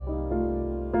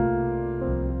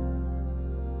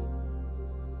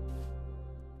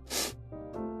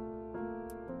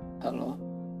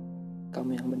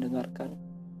kamu yang mendengarkan.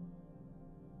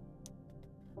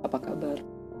 Apa kabar?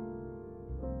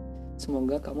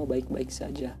 Semoga kamu baik-baik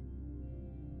saja.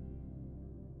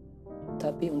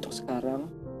 Tapi untuk sekarang,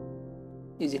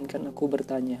 izinkan aku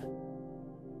bertanya.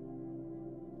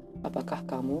 Apakah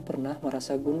kamu pernah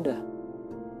merasa gundah?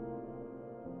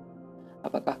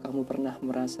 Apakah kamu pernah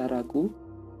merasa ragu?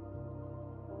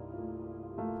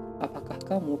 Apakah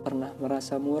kamu pernah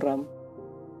merasa muram?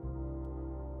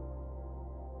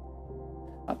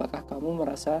 Apakah kamu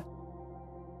merasa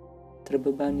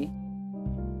terbebani?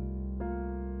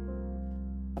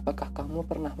 Apakah kamu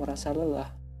pernah merasa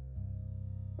lelah?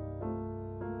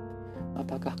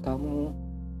 Apakah kamu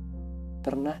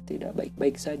pernah tidak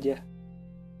baik-baik saja?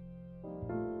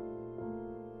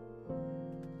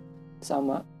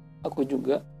 Sama, aku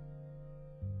juga.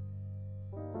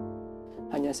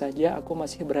 Hanya saja aku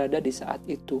masih berada di saat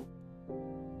itu.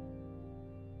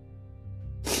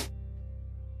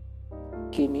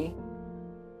 Kini,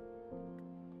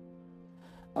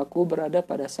 aku berada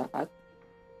pada saat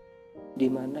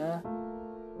di mana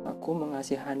aku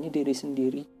mengasihani diri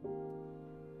sendiri,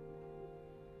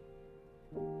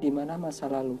 di mana masa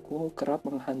laluku kerap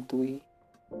menghantui,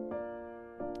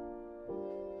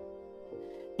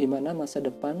 di mana masa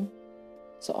depan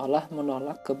seolah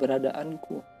menolak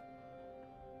keberadaanku.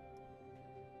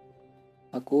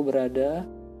 Aku berada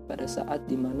pada saat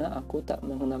di mana aku tak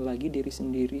mengenal lagi diri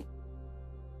sendiri.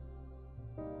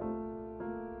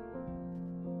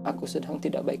 Aku sedang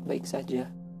tidak baik-baik saja.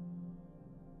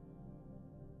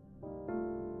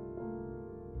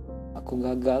 Aku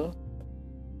gagal.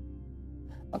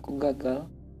 Aku gagal.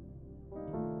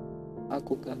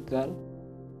 Aku gagal.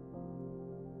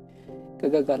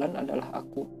 Kegagalan adalah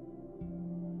aku.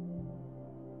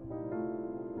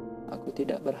 Aku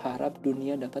tidak berharap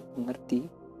dunia dapat mengerti.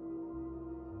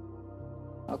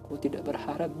 Aku tidak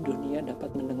berharap dunia dapat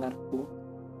mendengarku.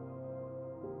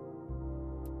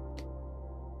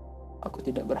 Aku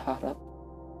tidak berharap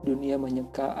dunia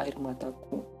menyeka air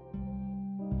mataku.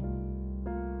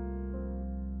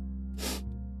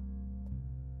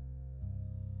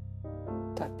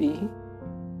 Tapi,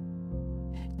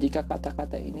 jika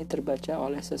kata-kata ini terbaca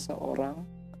oleh seseorang,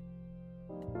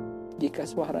 jika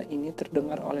suara ini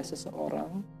terdengar oleh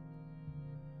seseorang,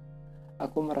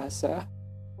 aku merasa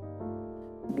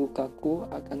dukaku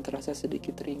akan terasa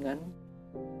sedikit ringan.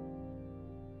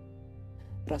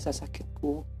 Rasa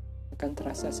sakitku akan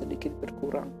terasa sedikit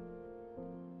berkurang.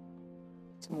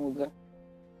 Semoga.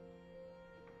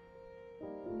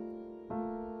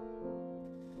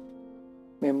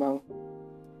 Memang,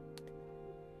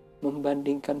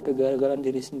 membandingkan kegagalan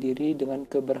diri sendiri dengan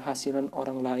keberhasilan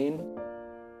orang lain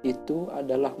itu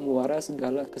adalah muara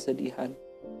segala kesedihan.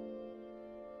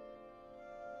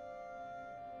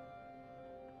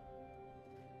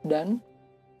 Dan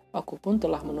aku pun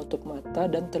telah menutup mata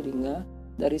dan telinga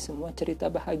dari semua cerita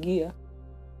bahagia.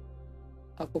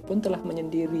 Aku pun telah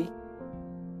menyendiri.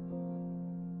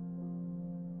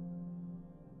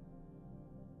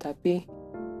 Tapi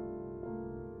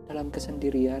dalam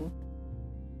kesendirian,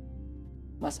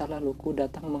 masa laluku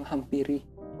datang menghampiri.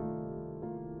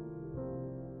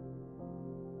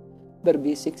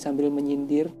 Berbisik sambil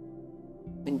menyindir,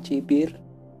 mencibir,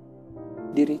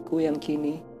 diriku yang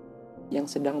kini, yang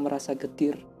sedang merasa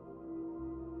getir.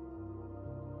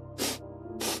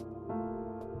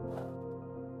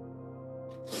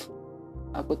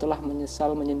 Aku telah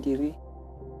menyesal menyendiri,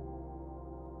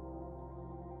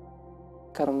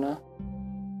 karena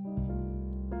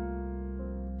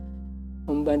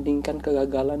membandingkan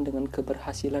kegagalan dengan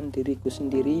keberhasilan diriku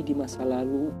sendiri di masa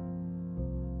lalu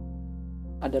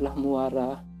adalah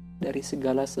muara dari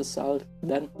segala sesal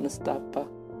dan nestapa.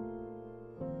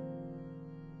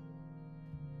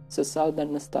 Sesal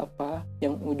dan nestapa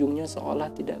yang ujungnya seolah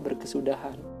tidak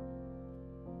berkesudahan.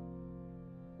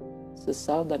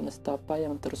 Sesal dan nestapa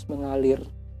yang terus mengalir.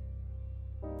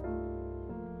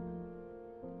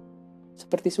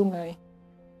 Seperti sungai.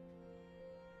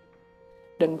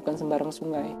 Dan bukan sembarang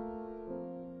sungai.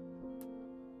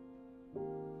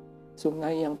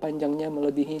 Sungai yang panjangnya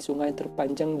melebihi sungai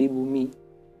terpanjang di bumi.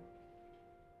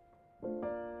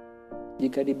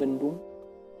 Jika dibendung,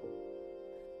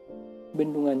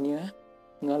 bendungannya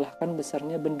mengalahkan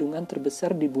besarnya bendungan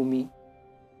terbesar di bumi.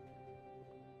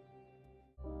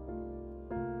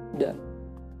 Dan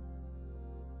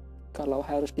kalau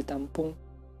harus ditampung,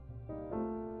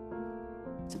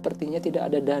 sepertinya tidak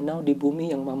ada danau di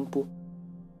bumi yang mampu.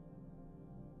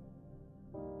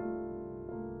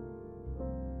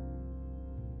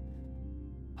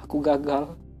 Aku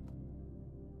gagal.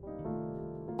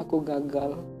 Aku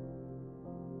gagal.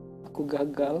 Aku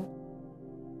gagal.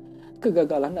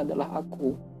 Kegagalan adalah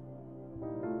aku.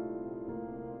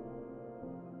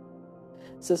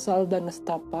 Sesal dan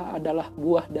nestapa adalah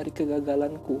buah dari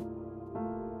kegagalanku.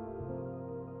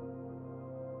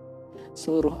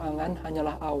 Seluruh angan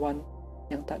hanyalah awan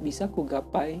yang tak bisa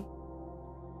kugapai.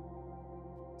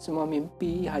 Semua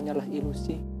mimpi hanyalah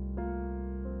ilusi.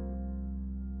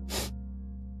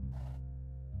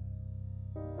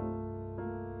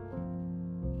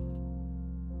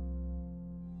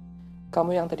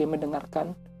 Kamu yang tadi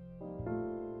mendengarkan,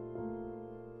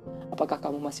 apakah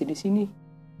kamu masih di sini?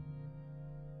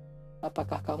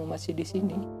 Apakah kamu masih di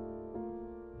sini?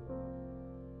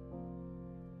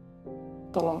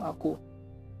 Tolong aku.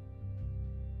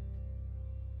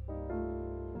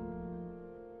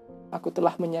 Aku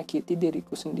telah menyakiti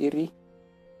diriku sendiri.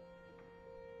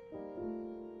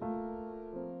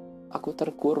 Aku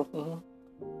terkurung.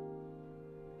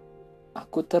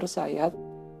 Aku tersayat.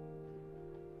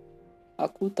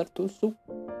 Aku tertusuk.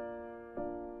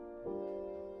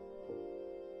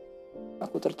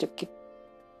 Aku tercekik.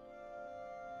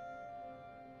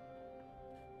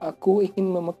 Aku ingin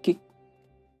memekik,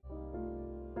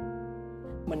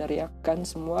 meneriakkan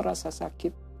semua rasa sakit.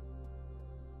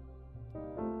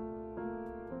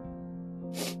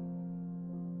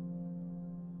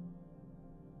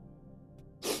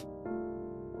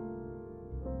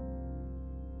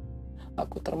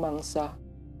 Aku termangsa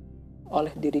oleh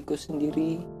diriku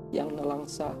sendiri yang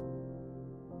nelangsa.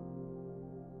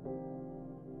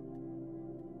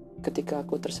 Ketika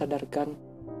aku tersadarkan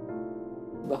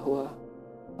bahwa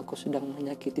aku sedang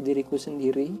menyakiti diriku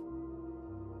sendiri,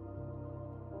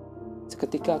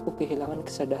 seketika aku kehilangan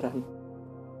kesadaran.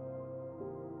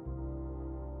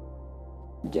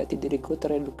 Jati diriku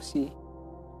tereduksi.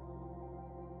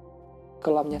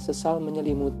 Kelamnya sesal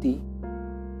menyelimuti.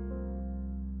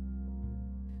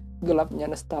 Gelapnya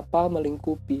nestapa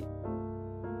melingkupi.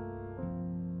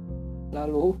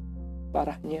 Lalu,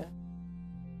 parahnya,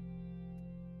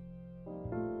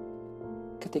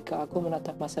 ketika aku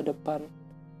menatap masa depan,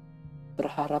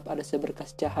 berharap ada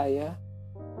seberkas cahaya,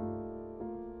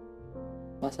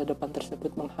 masa depan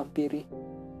tersebut menghampiri.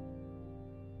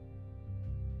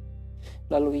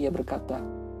 Lalu ia berkata,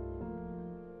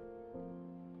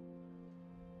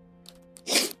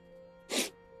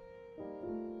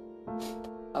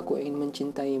 "Aku ingin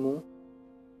mencintaimu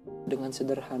dengan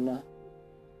sederhana,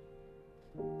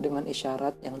 dengan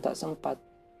isyarat yang tak sempat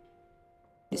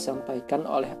disampaikan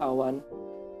oleh awan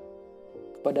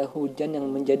kepada hujan yang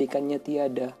menjadikannya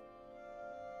tiada,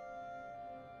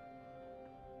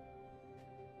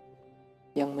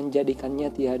 yang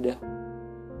menjadikannya tiada.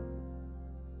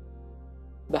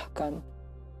 Bahkan,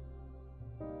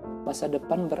 masa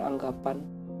depan beranggapan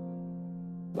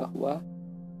bahwa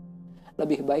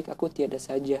lebih baik aku tiada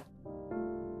saja.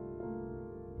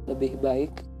 Lebih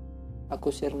baik aku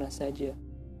sirna saja."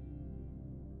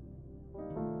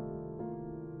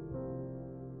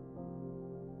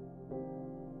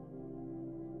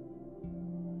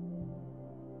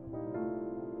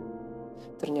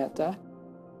 Ternyata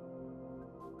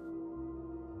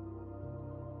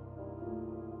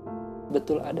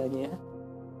betul adanya.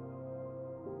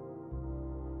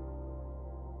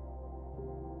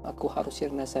 Aku harus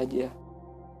sirna saja.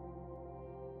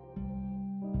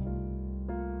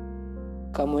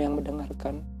 Kamu yang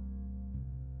mendengarkan,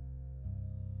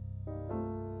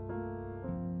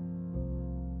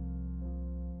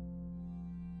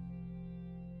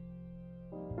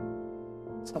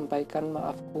 sampaikan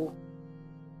maafku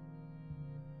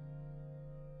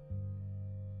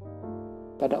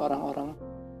pada orang-orang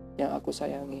yang aku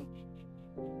sayangi.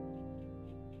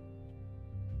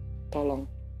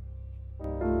 Tolong.